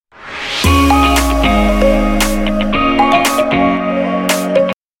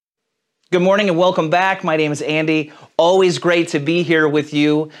Good morning and welcome back. My name is Andy. Always great to be here with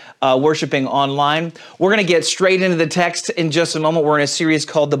you, worshiping online. We're going to get straight into the text in just a moment. We're in a series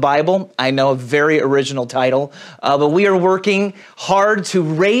called The Bible. I know, a very original title, but we are working hard to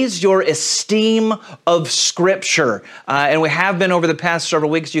raise your esteem of Scripture. And we have been over the past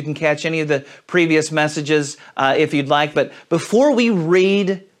several weeks. You can catch any of the previous messages if you'd like. But before we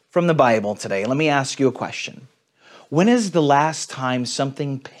read from the Bible today, let me ask you a question. When is the last time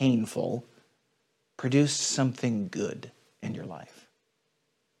something painful produced something good in your life?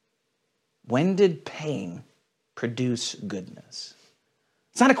 When did pain produce goodness?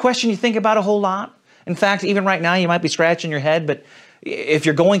 It's not a question you think about a whole lot. In fact, even right now, you might be scratching your head, but if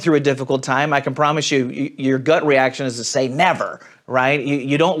you're going through a difficult time, I can promise you, your gut reaction is to say never, right?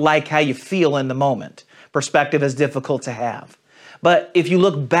 You don't like how you feel in the moment. Perspective is difficult to have. But if you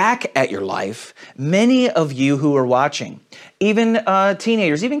look back at your life, many of you who are watching, even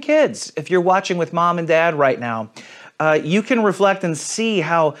teenagers, even kids, if you're watching with mom and dad right now, you can reflect and see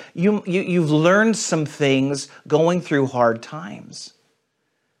how you've learned some things going through hard times,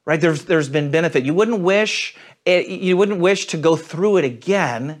 right? There's been benefit. You wouldn't wish to go through it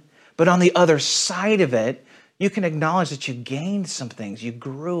again, but on the other side of it, you can acknowledge that you gained some things. You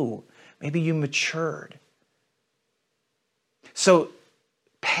grew. Maybe you matured. So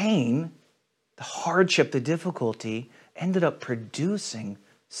pain, the hardship, the difficulty, ended up producing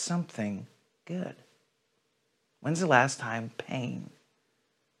something good. When's the last time pain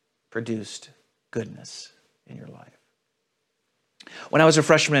produced goodness in your life? When I was a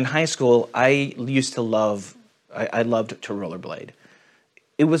freshman in high school, I loved to rollerblade.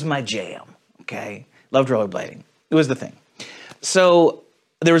 It was my jam, okay? Loved rollerblading. It was the thing. So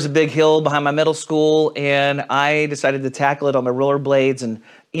there was a big hill behind my middle school, and I decided to tackle it on my rollerblades. And,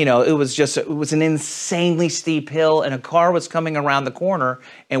 it was an insanely steep hill, and a car was coming around the corner,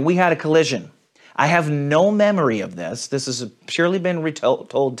 and we had a collision. I have no memory of this. This has purely been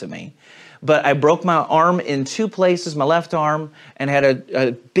told to me. But I broke my arm in two places, my left arm, and had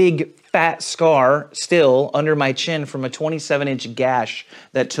a big fat scar still under my chin from a 27-inch gash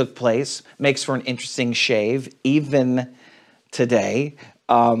that took place. Makes for an interesting shave, even today.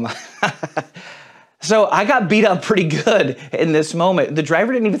 So I got beat up pretty good in this moment. The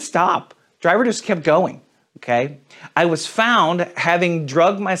driver didn't even stop. Driver just kept going, okay? I was found having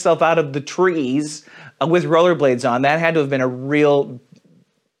drugged myself out of the trees with rollerblades on. That had to have been a real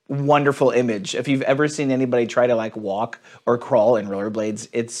wonderful image. If you've ever seen anybody try to walk or crawl in rollerblades,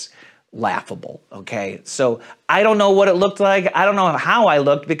 it's laughable, okay? So I don't know what it looked like. I don't know how I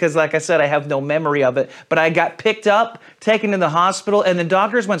looked because, like I said, I have no memory of it. But I got picked up, taken to the hospital, and the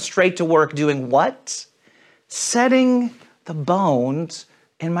doctors went straight to work doing what? Setting the bones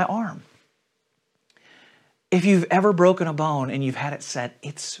in my arm. If you've ever broken a bone and you've had it set,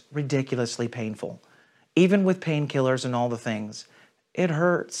 it's ridiculously painful. Even with painkillers and all the things, it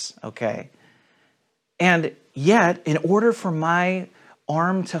hurts, okay? And yet, in order for my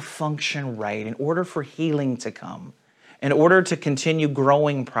arm to function right, in order for healing to come, in order to continue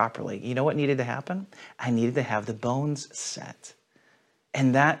growing properly, you know what needed to happen? I needed to have the bones set.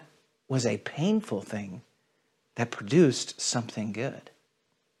 And that was a painful thing that produced something good.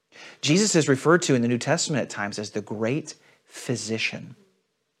 Jesus is referred to in the New Testament at times as the great physician,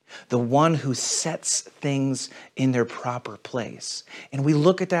 the one who sets things in their proper place. And we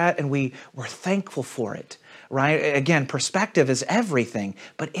look at that and we're thankful for it. Right? Again, perspective is everything.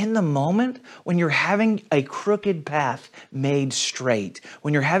 But in the moment, when you're having a crooked path made straight,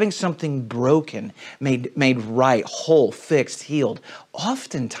 when you're having something broken, made right, whole, fixed, healed,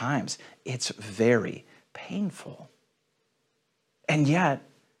 oftentimes it's very painful. And yet,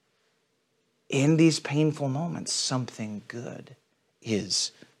 in these painful moments, something good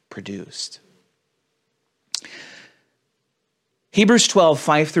is produced. Hebrews 12,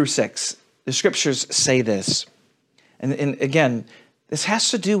 5-6. The scriptures say this, and again, this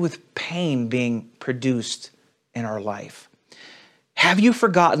has to do with pain being produced in our life. Have you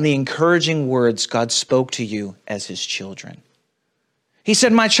forgotten the encouraging words God spoke to you as his children? He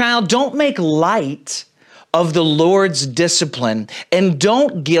said, "My child, don't make light of the Lord's discipline, and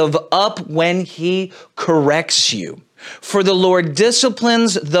don't give up when he corrects you. For the Lord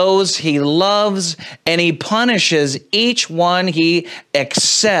disciplines those he loves, and he punishes each one he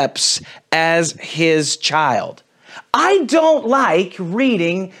accepts as his child." I don't like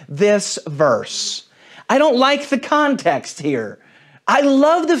reading this verse. I don't like the context here. I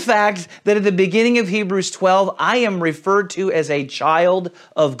love the fact that at the beginning of Hebrews 12, I am referred to as a child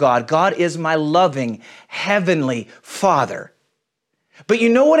of God. God is my loving, heavenly Father. But you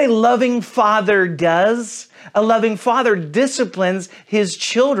know what a loving father does? A loving father disciplines his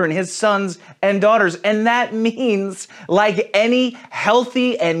children, his sons and daughters. And that means, like any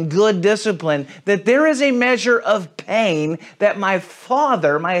healthy and good discipline, that there is a measure of pain that my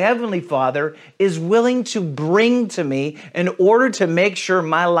Father, my Heavenly Father, is willing to bring to me in order to make sure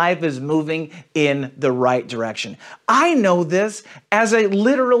my life is moving in the right direction. I know this as a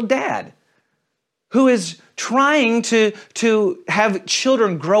literal dad who is trying to have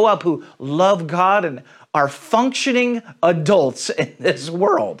children grow up who love God and are functioning adults in this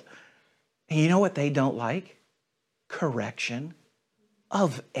world. And you know what they don't like? Correction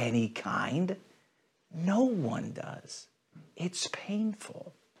of any kind. No one does. It's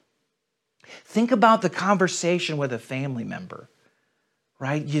painful. Think about the conversation with a family member,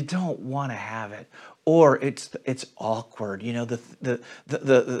 right? You don't want to have it. Or it's awkward, you know,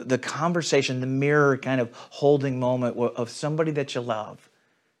 the conversation, the mirror kind of holding moment of somebody that you love.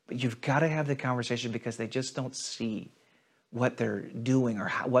 But you've got to have the conversation because they just don't see what they're doing or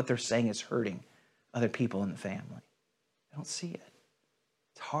what they're saying is hurting other people in the family. They don't see it.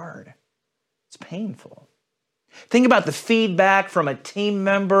 It's hard. It's painful. Think about the feedback from a team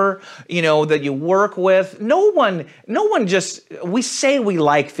member, you know, that you work with. No one we say we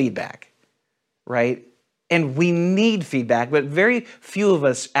like feedback, right? And we need feedback, but very few of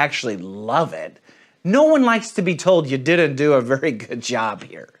us actually love it. No one likes to be told you didn't do a very good job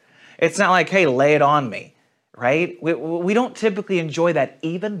here. It's not like, hey, lay it on me, right? We don't typically enjoy that,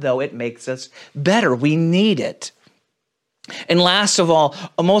 even though it makes us better. We need it. And last of all,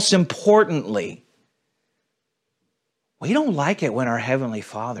 most importantly, we don't like it when our Heavenly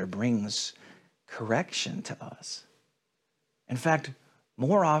Father brings correction to us. In fact,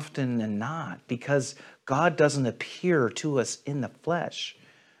 more often than not, because God doesn't appear to us in the flesh,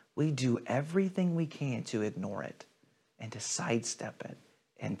 we do everything we can to ignore it and to sidestep it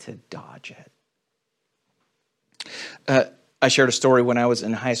and to dodge it. I shared a story when I was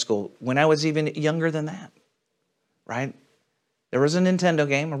in high school, when I was even younger than that, right? There was a Nintendo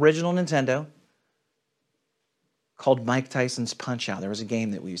game, original Nintendo, called Mike Tyson's Punch-Out. There was a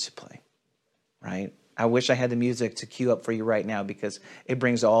game that we used to play, right? I wish I had the music to cue up for you right now because it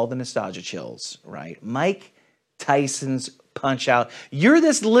brings all the nostalgia chills, right? Mike Tyson's Punch-Out. You're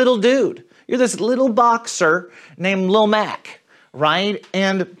this little dude. You're this little boxer named Lil Mac, right?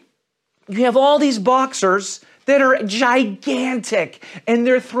 And you have all these boxers that are gigantic, and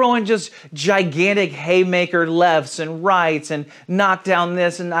they're throwing just gigantic haymaker lefts and rights and knock down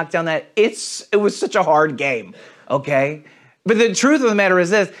this and knock down that. It was such a hard game, okay? But the truth of the matter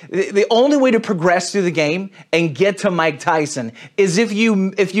is this: the only way to progress through the game and get to Mike Tyson is if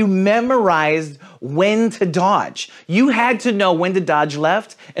you memorized when to dodge. You had to know when to dodge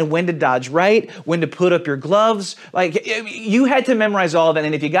left and when to dodge right, when to put up your gloves. Like, you had to memorize all of it.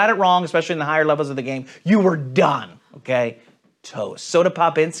 And if you got it wrong, especially in the higher levels of the game, you were done, okay? Toast. Soda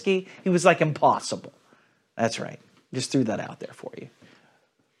Popinski, he was like impossible. That's right. Just threw that out there for you.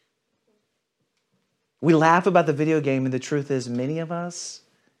 We laugh about the video game, and the truth is many of us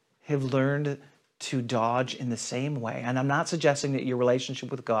have learned to dodge in the same way. And I'm not suggesting that your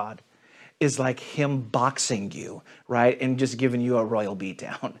relationship with God is like him boxing you, right, and just giving you a royal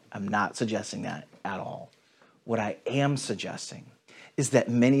beatdown. I'm not suggesting that at all. What I am suggesting is that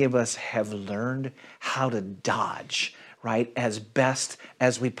many of us have learned how to dodge, right, as best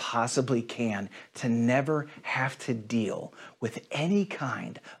as we possibly can to never have to deal with any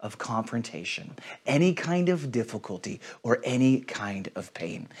kind of confrontation, any kind of difficulty, or any kind of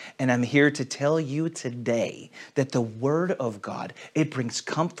pain. And I'm here to tell you today that the Word of God, it brings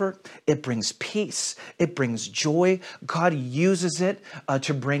comfort, it brings peace, it brings joy. God uses it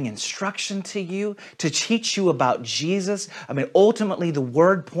to bring instruction to you, to teach you about Jesus. I mean, ultimately, the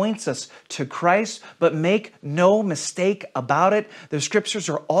Word points us to Christ, but make no mistake about it, the Scriptures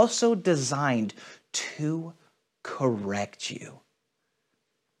are also designed to correct you.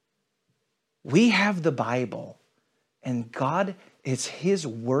 We have the Bible, and God, it's His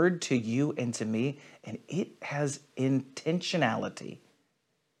Word to you and to me, and it has intentionality.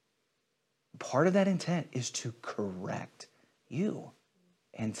 Part of that intent is to correct you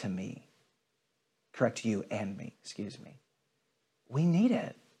and to me. Correct you and me, excuse me. We need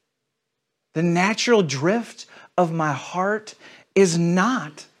it. The natural drift of my heart is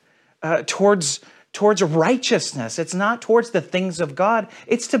not towards righteousness. It's not towards the things of God.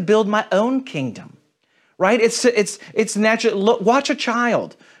 It's to build my own kingdom, right? It's natural. Look, watch a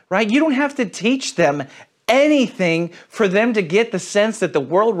child, right? You don't have to teach them anything for them to get the sense that the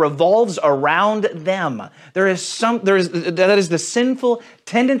world revolves around them. That is the sinful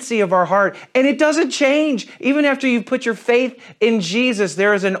tendency of our heart, and it doesn't change. Even after you've put your faith in Jesus,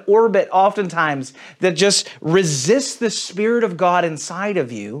 there is an orbit oftentimes that just resists the Spirit of God inside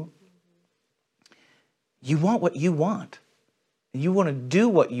of you. You want what you want. You want to do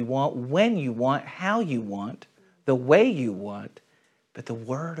what you want, when you want, how you want, the way you want. But the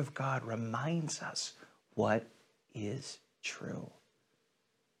Word of God reminds us what is true,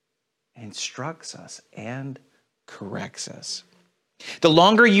 instructs us, and corrects us. The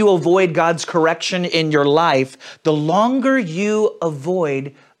longer you avoid God's correction in your life, the longer you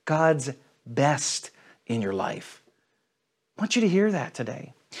avoid God's best in your life. I want you to hear that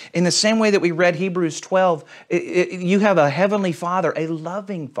today. In the same way that we read Hebrews 12, you have a heavenly Father, a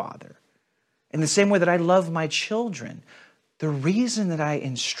loving Father. In the same way that I love my children, the reason that I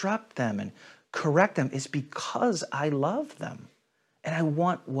instruct them and correct them is because I love them and I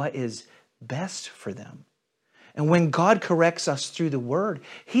want what is best for them. And when God corrects us through the Word,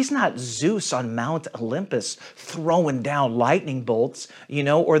 He's not Zeus on Mount Olympus throwing down lightning bolts,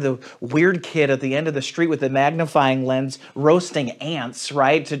 or the weird kid at the end of the street with the magnifying lens roasting ants,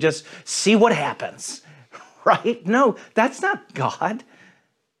 right, to just see what happens, right? No, that's not God.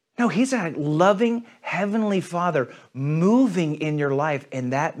 No, He's a loving Heavenly Father moving in your life,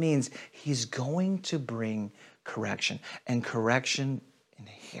 and that means He's going to bring correction. And correction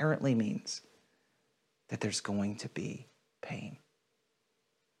inherently means that there's going to be pain.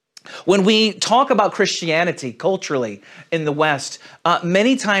 When we talk about Christianity culturally in the West,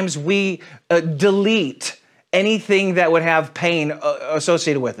 many times we delete anything that would have pain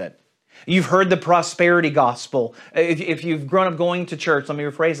associated with it. You've heard the prosperity gospel. If you've grown up going to church, let me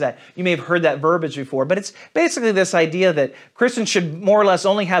rephrase that. You may have heard that verbiage before, but it's basically this idea that Christians should more or less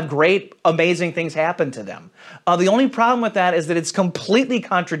only have great, amazing things happen to them. The only problem with that is that it's completely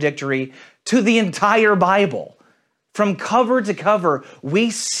contradictory to the entire Bible. From cover to cover,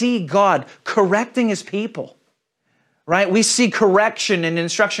 we see God correcting His people. Right? We see correction and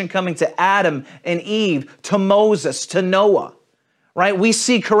instruction coming to Adam and Eve, to Moses, to Noah. Right? We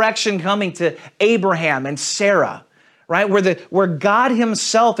see correction coming to Abraham and Sarah, right? Where God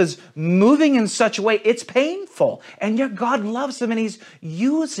Himself is moving in such a way, it's painful. And yet God loves them and He's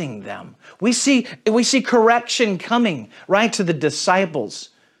using them. We see correction coming, right, to the disciples.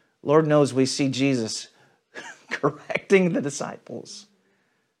 Lord knows we see Jesus correcting the disciples,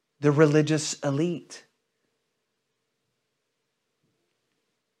 the religious elite.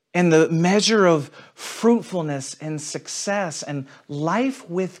 And the measure of fruitfulness and success and life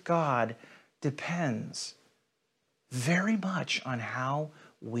with God depends very much on how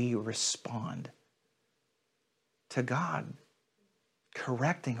we respond to God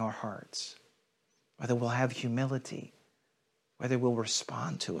correcting our hearts, whether we'll have humility, whether we'll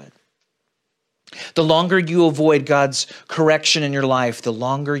respond to it. The longer you avoid God's correction in your life, the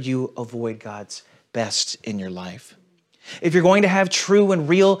longer you avoid God's best in your life. If you're going to have true and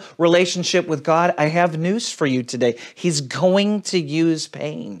real relationship with God, I have news for you today. He's going to use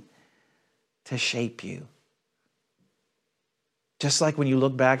pain to shape you. Just like when you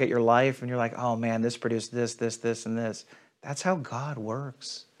look back at your life and you're like, oh man, this produced this, and this. That's how God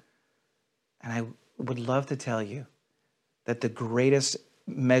works. And I would love to tell you that the greatest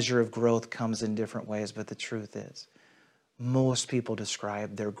measure of growth comes in different ways, but the truth is, most people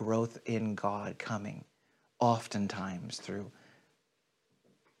describe their growth in God coming oftentimes through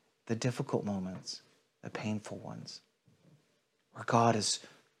the difficult moments, the painful ones, where God is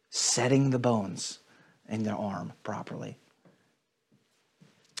setting the bones in their arm properly.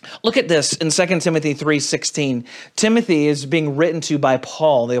 Look at this in 2 Timothy 3:16. Timothy is being written to by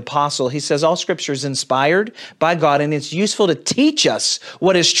Paul, the apostle. He says, all scripture is inspired by God, and it's useful to teach us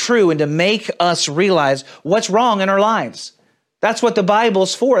what is true and to make us realize what's wrong in our lives. That's what the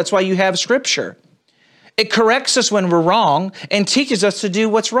Bible's for. That's why you have scripture. It corrects us when we're wrong and teaches us to do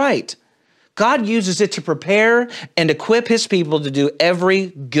what's right. God uses it to prepare and equip His people to do every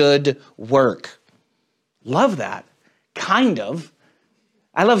good work. Love that. Kind of.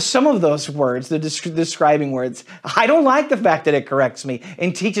 I love some of those words, the describing words. I don't like the fact that it corrects me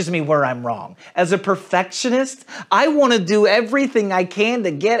and teaches me where I'm wrong. As a perfectionist, I want to do everything I can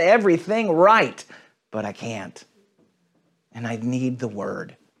to get everything right, but I can't. And I need the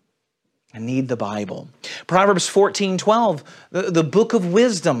Word. I need the Bible. Proverbs 14:12, the book of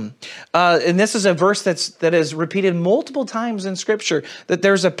wisdom. And this is a verse that is repeated multiple times in Scripture, that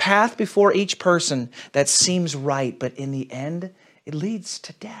there's a path before each person that seems right, but in the end, it leads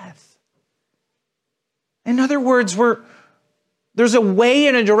to death. In other words, we're There's a way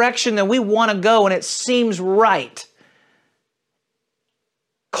in a direction that we want to go, and it seems right.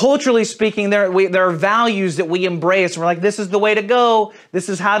 Culturally speaking, there are values that we embrace. We're like, this is the way to go. This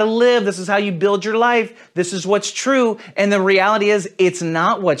is how to live. This is how you build your life. This is what's true. And the reality is, it's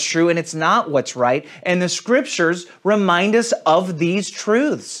not what's true, and it's not what's right. And the scriptures remind us of these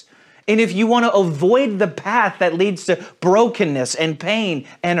truths. And if you want to avoid the path that leads to brokenness and pain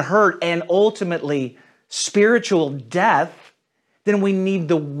and hurt and ultimately spiritual death, then we need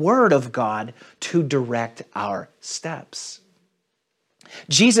the Word of God to direct our steps.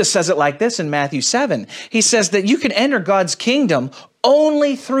 Jesus says it like this in Matthew 7. He says that you can enter God's kingdom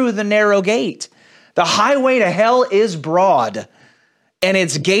only through the narrow gate. The highway to hell is broad, and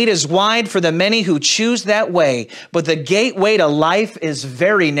its gate is wide for the many who choose that way. But the gateway to life is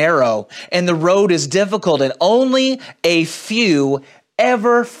very narrow, and the road is difficult, and only a few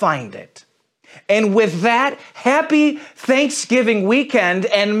ever find it. And with that, happy Thanksgiving weekend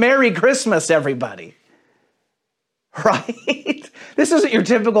and Merry Christmas, everybody. Right? This isn't your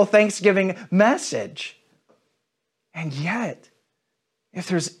typical Thanksgiving message. And yet, if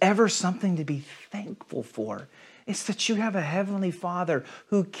there's ever something to be thankful for, it's that you have a Heavenly Father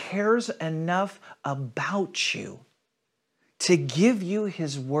who cares enough about you to give you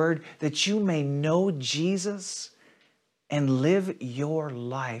His Word that you may know Jesus and live your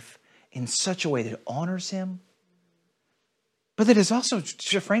life in such a way that honors Him, but that is also,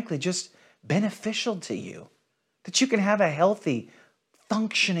 frankly, just beneficial to you. That you can have a healthy,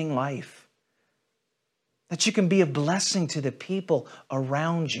 functioning life. That you can be a blessing to the people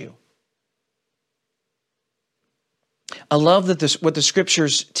around you. I love that what the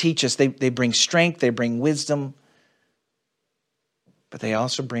scriptures teach us. They bring strength, they bring wisdom, but they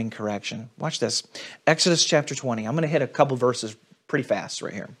also bring correction. Watch this. Exodus chapter 20. I'm going to hit a couple verses pretty fast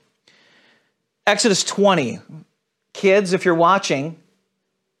right here. Exodus 20. Kids, if you're watching,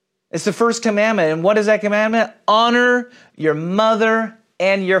 it's the first commandment. And what is that commandment? Honor your mother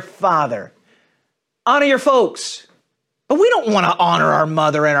and your father. Honor your folks. But we don't want to honor our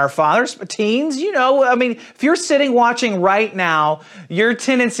mother and our fathers. Teens, if you're sitting watching right now, your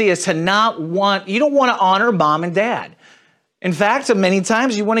tendency is to you don't want to honor mom and dad. In fact, many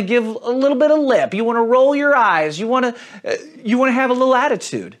times you want to give a little bit of lip. You want to roll your eyes. You want to have a little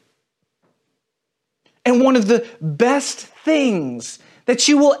attitude. And one of the best things that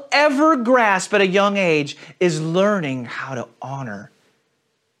you will ever grasp at a young age is learning how to honor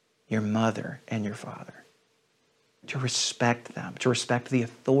your mother and your father. To respect them, to respect the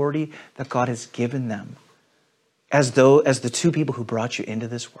authority that God has given them as the two people who brought you into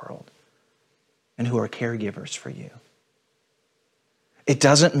this world and who are caregivers for you. It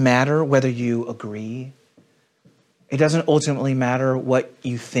doesn't matter whether you agree. It doesn't ultimately matter what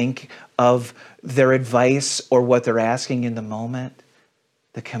you think of their advice or what they're asking in the moment.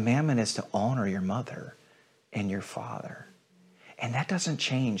 The commandment is to honor your mother and your father. And that doesn't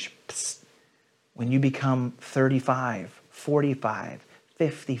change when you become 35, 45,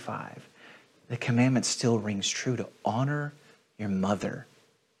 55. The commandment still rings true to honor your mother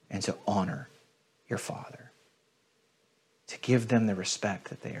and to honor your father. To give them the respect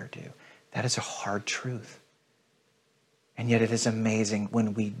that they are due. That is a hard truth. And yet it is amazing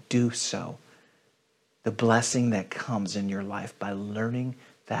when we do so. The blessing that comes in your life by learning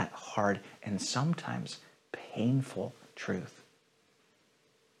that hard and sometimes painful truth.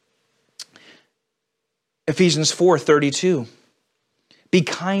 Ephesians 4:32. Be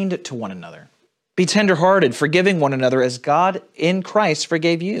kind to one another. Be tenderhearted, forgiving one another as God in Christ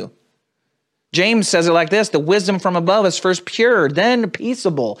forgave you. James says it like this: the wisdom from above is first pure, then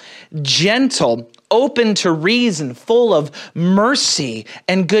peaceable, gentle, open to reason, full of mercy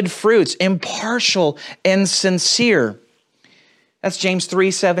and good fruits, impartial and sincere. That's James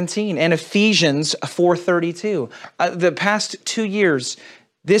 3:17 and Ephesians 4:32. The past 2 years,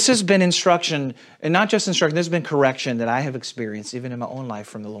 this has been instruction, and not just instruction, this has been correction that I have experienced even in my own life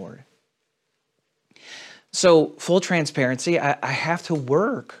from the Lord. So, full transparency, I have to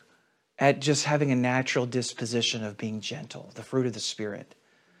work at just having a natural disposition of being gentle, the fruit of the Spirit.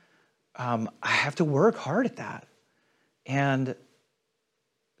 I have to work hard at that. And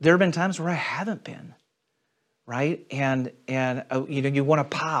there have been times where I haven't been, right? And you want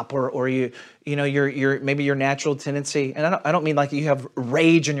to pop, or your maybe your natural tendency, and I don't mean like you have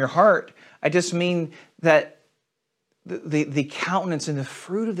rage in your heart. I just mean that the countenance and the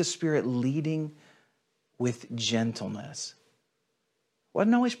fruit of the Spirit leading with gentleness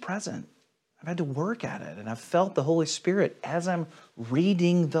wasn't always present. I've had to work at it, and I've felt the Holy Spirit as I'm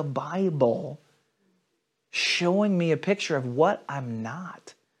reading the Bible showing me a picture of what I'm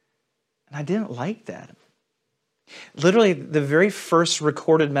not. And I didn't like that. Literally, the very first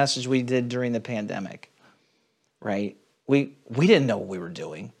recorded message we did during the pandemic, right? We didn't know what we were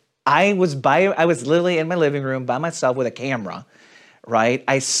doing. I was literally in my living room by myself with a camera, right?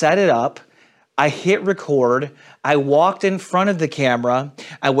 I set it up. I hit record. I walked in front of the camera.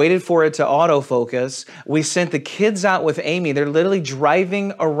 I waited for it to autofocus. We sent the kids out with Amy. They're literally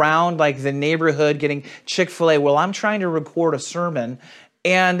driving around like the neighborhood getting Chick-fil-A while I'm trying to record a sermon.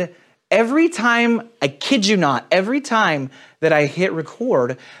 And every time, I kid you not, every time that I hit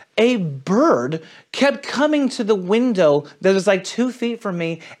record, a bird kept coming to the window that was like 2 feet from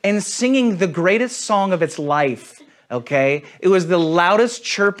me and singing the greatest song of its life. Okay? It was the loudest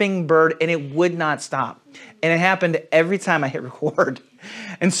chirping bird and it would not stop. And it happened every time I hit record.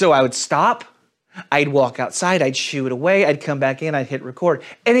 And so I would stop, I'd walk outside, I'd shoo it away, I'd come back in, I'd hit record.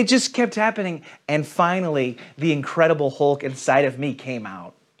 And it just kept happening. And finally, the Incredible Hulk inside of me came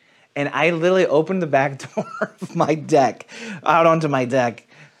out. And I literally opened the back door of my deck, out onto my deck,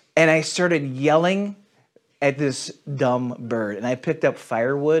 and I started yelling at this dumb bird. And I picked up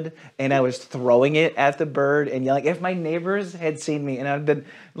firewood and I was throwing it at the bird and yelling. If my neighbors had seen me and I'd been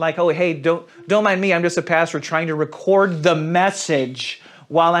like, oh, hey, don't mind me. I'm just a pastor trying to record the message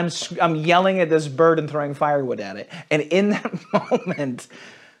while I'm yelling at this bird and throwing firewood at it. And in that moment,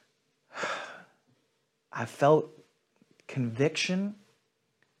 I felt conviction,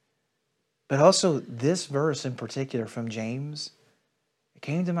 but also this verse in particular from James, it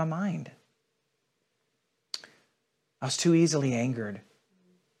came to my mind. I was too easily angered.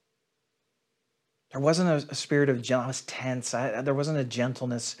 There wasn't a spirit of gentleness. I was tense. There wasn't a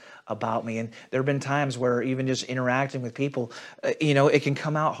gentleness about me. And there have been times where even just interacting with people, it can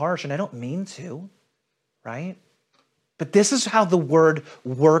come out harsh. And I don't mean to, right? But this is how the word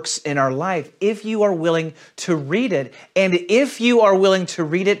works in our life. If you are willing to read it, and if you are willing to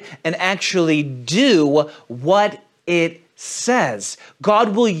read it and actually do what it says,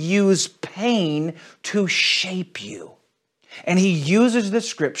 God will use pain to shape you. And he uses the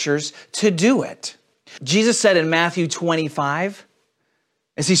scriptures to do it. Jesus said in Matthew 25,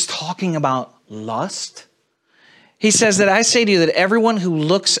 as he's talking about lust, he says that I say to you that everyone who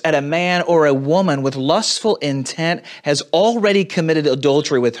looks at a man or a woman with lustful intent has already committed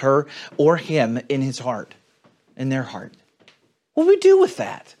adultery with her or him in his heart, in their heart. What do we do with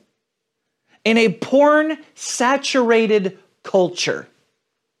that? In a porn-saturated culture.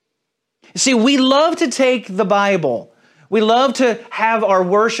 See, we love to take the Bible. We love to have our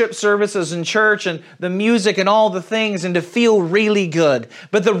worship services in church and the music and all the things and to feel really good.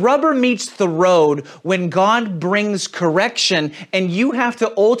 But the rubber meets the road when God brings correction and you have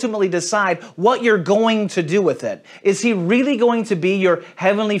to ultimately decide what you're going to do with it. Is he really going to be your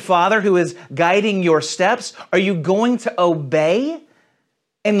heavenly Father who is guiding your steps? Are you going to obey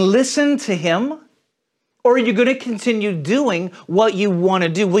and listen to him? Or are you going to continue doing what you want to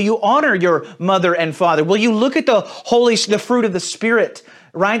do? Will you honor your mother and father? Will you look at the fruit of the Spirit,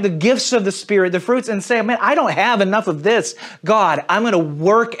 right? The gifts of the Spirit, the fruits, and say, man, I don't have enough of this. God, I'm going to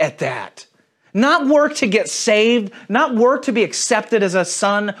work at that. Not work to get saved, not work to be accepted as a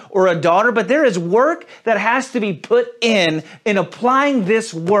son or a daughter, but there is work that has to be put in applying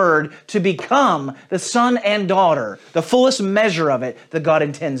this word to become the son and daughter, the fullest measure of it that God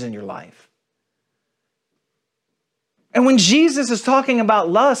intends in your life. And when Jesus is talking about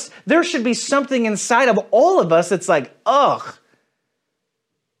lust, there should be something inside of all of us that's like, ugh,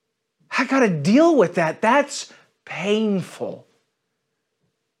 I got to deal with that. That's painful.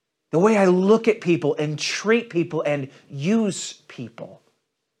 The way I look at people and treat people and use people.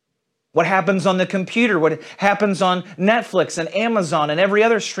 What happens on the computer, what happens on Netflix and Amazon and every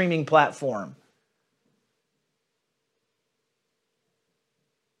other streaming platform.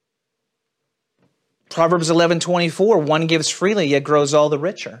 Proverbs 11:24, one gives freely, yet grows all the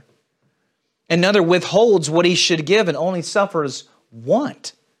richer. Another withholds what he should give and only suffers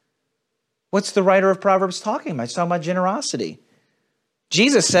want. What's the writer of Proverbs talking about? He's talking about generosity.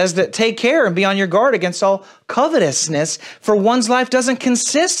 Jesus says that take care and be on your guard against all covetousness, for one's life doesn't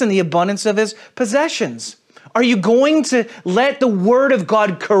consist in the abundance of his possessions. Are you going to let the word of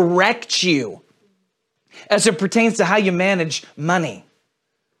God correct you as it pertains to how you manage money?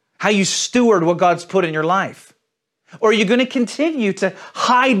 How you steward what God's put in your life? Or are you going to continue to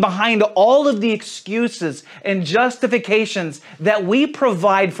hide behind all of the excuses and justifications that we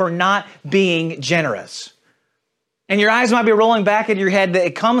provide for not being generous? And your eyes might be rolling back in your head that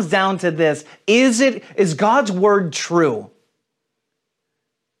it comes down to this. Is God's word true?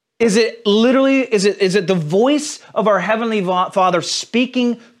 Is it the voice of our Heavenly Father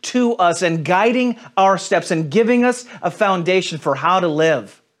speaking to us and guiding our steps and giving us a foundation for how to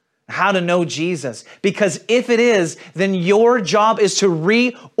live? how to know Jesus. Because if it is, then your job is to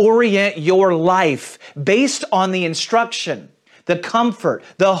reorient your life based on the instruction, the comfort,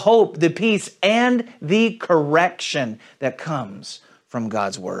 the hope, the peace, and the correction that comes from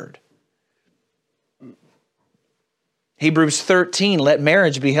God's word. Hebrews 13, let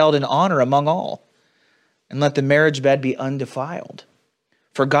marriage be held in honor among all, and let the marriage bed be undefiled.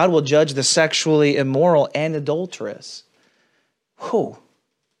 For God will judge the sexually immoral and adulterous. Whew.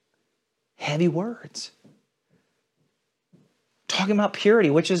 Heavy words. Talking about purity,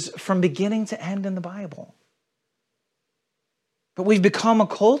 which is from beginning to end in the Bible. But we've become a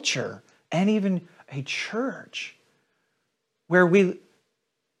culture and even a church where we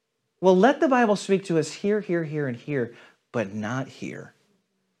will let the Bible speak to us here, here, here, and here, but not here.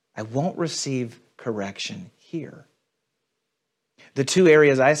 I won't receive correction here. The two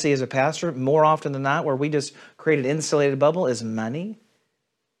areas I see as a pastor, more often than not, where we just create an insulated bubble is money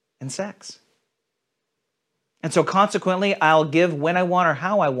and sex. And so consequently, I'll give when I want or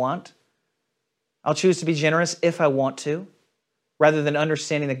how I want. I'll choose to be generous if I want to, rather than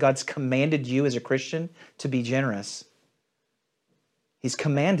understanding that God's commanded you as a Christian to be generous. He's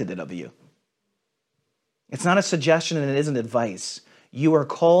commanded it of you. It's not a suggestion and it isn't advice. You are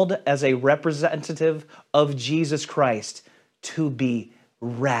called as a representative of Jesus Christ to be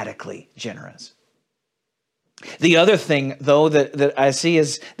radically generous. The other thing, though, that I see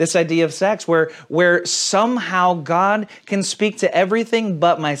is this idea of sex, where somehow God can speak to everything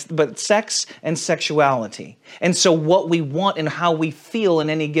but sex and sexuality. And so what we want and how we feel in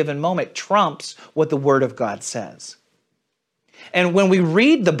any given moment trumps what the Word of God says. And when we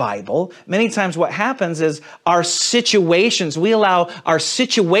read the Bible, many times what happens is our situations, we allow our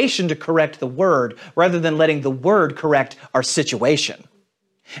situation to correct the Word rather than letting the Word correct our situation.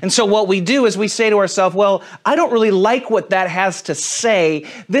 And so what we do is we say to ourselves, well, I don't really like what that has to say.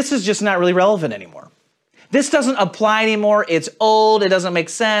 This is just not really relevant anymore. This doesn't apply anymore. It's old. It doesn't make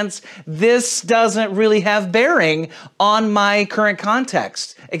sense. This doesn't really have bearing on my current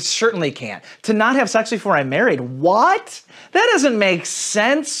context. It certainly can't. To not have sex before I'm married, what? That doesn't make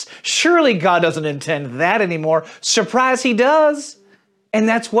sense. Surely God doesn't intend that anymore. Surprise, He does. And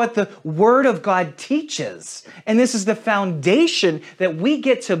that's what the Word of God teaches. And this is the foundation that we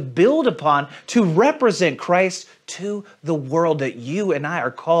get to build upon to represent Christ to the world that you and I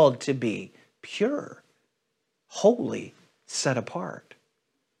are called to be pure, holy, set apart.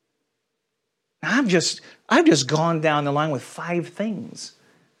 I've just gone down the line with 5 things,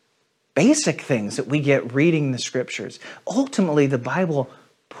 basic things that we get reading the Scriptures. Ultimately, the Bible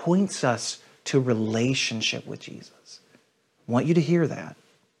points us to relationship with Jesus. I want you to hear that.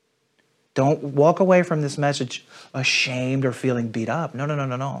 Don't walk away from this message ashamed or feeling beat up.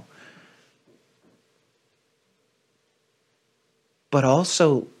 No. But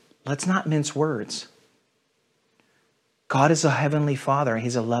also, let's not mince words. God is a heavenly Father.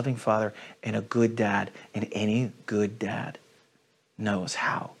 He's a loving Father and a good dad. And any good dad knows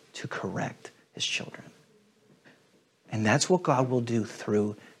how to correct his children. And that's what God will do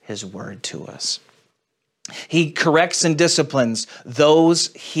through His Word to us. He corrects and disciplines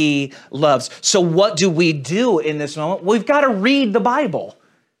those He loves. So what do we do in this moment? We've got to read the Bible.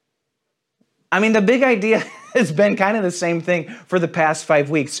 I mean, the big idea has been kind of the same thing for the past 5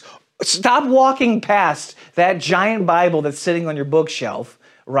 weeks. Stop walking past that giant Bible that's sitting on your bookshelf,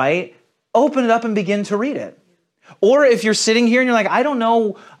 right? Open it up and begin to read it. Or if you're sitting here and you're like, I don't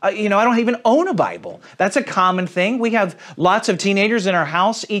know, I don't even own a Bible. That's a common thing. We have lots of teenagers in our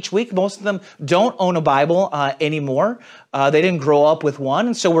house each week. Most of them don't own a Bible anymore. They didn't grow up with one.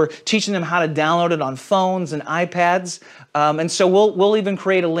 And so we're teaching them how to download it on phones and iPads. And so we'll even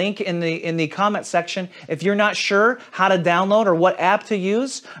create a link in the comment section. If you're not sure how to download or what app to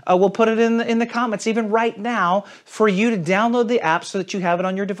use, we'll put it in the comments even right now for you to download the app so that you have it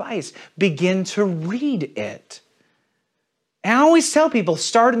on your device. Begin to read it. And I always tell people,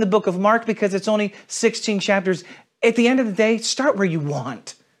 start in the book of Mark because it's only 16 chapters. At the end of the day, start where you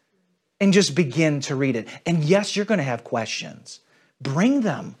want and just begin to read it. And yes, you're going to have questions. Bring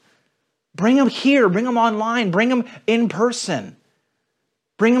them. Bring them here. Bring them online. Bring them in person.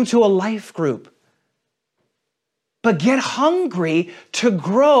 Bring them to a life group. But get hungry to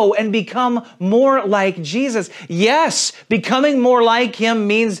grow and become more like Jesus. Yes, becoming more like Him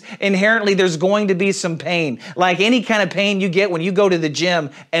means inherently there's going to be some pain. Like any kind of pain you get when you go to the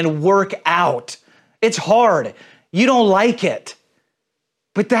gym and work out. It's hard. You don't like it.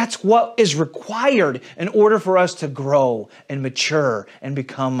 But that's what is required in order for us to grow and mature and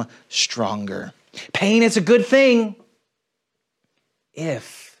become stronger. Pain is a good thing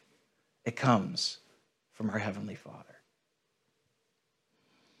if it comes from our Heavenly Father.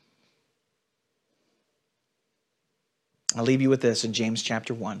 I'll leave you with this in James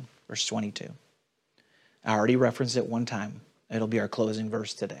chapter 1, verse 22. I already referenced it one time. It'll be our closing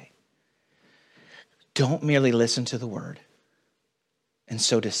verse today. Don't merely listen to the word and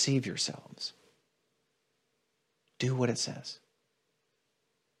so deceive yourselves. Do what it says.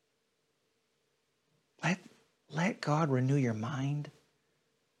 Let God renew your mind.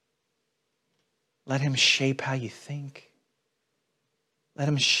 Let him shape how you think. Let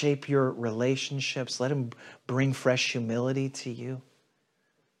him shape your relationships. Let him bring fresh humility to you.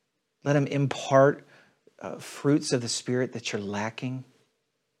 Let him impart fruits of the Spirit that you're lacking.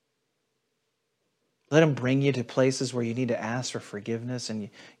 Let him bring you to places where you need to ask for forgiveness and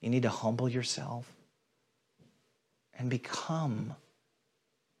you need to humble yourself and become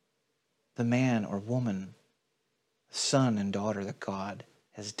the man or woman, son and daughter that God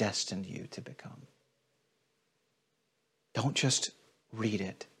has destined you to become. Don't just read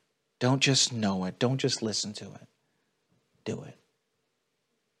it. Don't just know it. Don't just listen to it. Do it.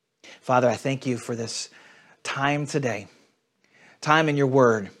 Father, I thank you for this time today, time in your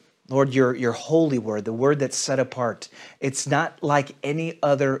word. Lord, your holy word, the word that's set apart. It's not like any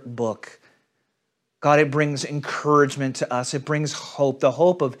other book. God, it brings encouragement to us. It brings hope, the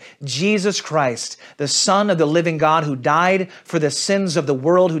hope of Jesus Christ, the Son of the living God who died for the sins of the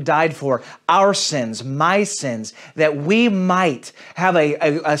world, who died for our sins, my sins, that we might have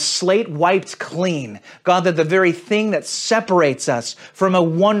a slate wiped clean. God, that the very thing that separates us from a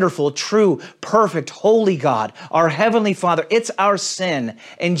wonderful, true, perfect, holy God, our Heavenly Father, it's our sin.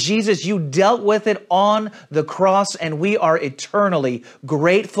 And Jesus, you dealt with it on the cross, and we are eternally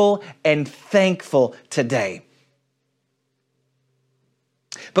grateful and thankful today.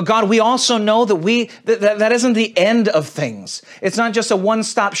 But God, we also know that isn't the end of things. It's not just a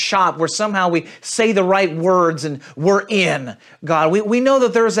one-stop shop where somehow we say the right words and we're in. God, we know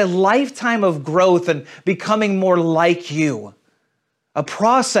that there is a lifetime of growth and becoming more like you, a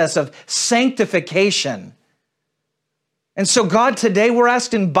process of sanctification. And so God, today we're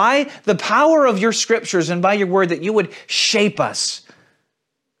asking by the power of your scriptures and by your word that you would shape us,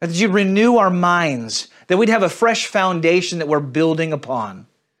 that you'd renew our minds, that we'd have a fresh foundation that we're building upon.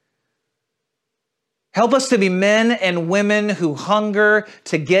 Help us to be men and women who hunger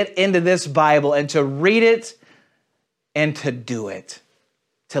to get into this Bible and to read it and to do it,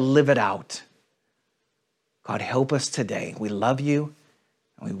 to live it out. God, help us today. We love you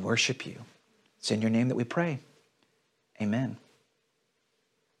and we worship you. It's in your name that we pray. Amen.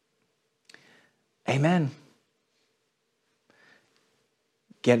 Amen.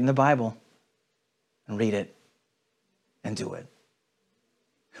 Get in the Bible and read it and do it.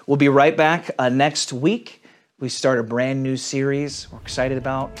 We'll be right back next week. We start a brand new series we're excited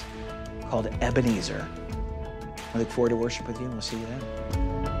about called Ebenezer. I look forward to worship with you, and we'll see you then.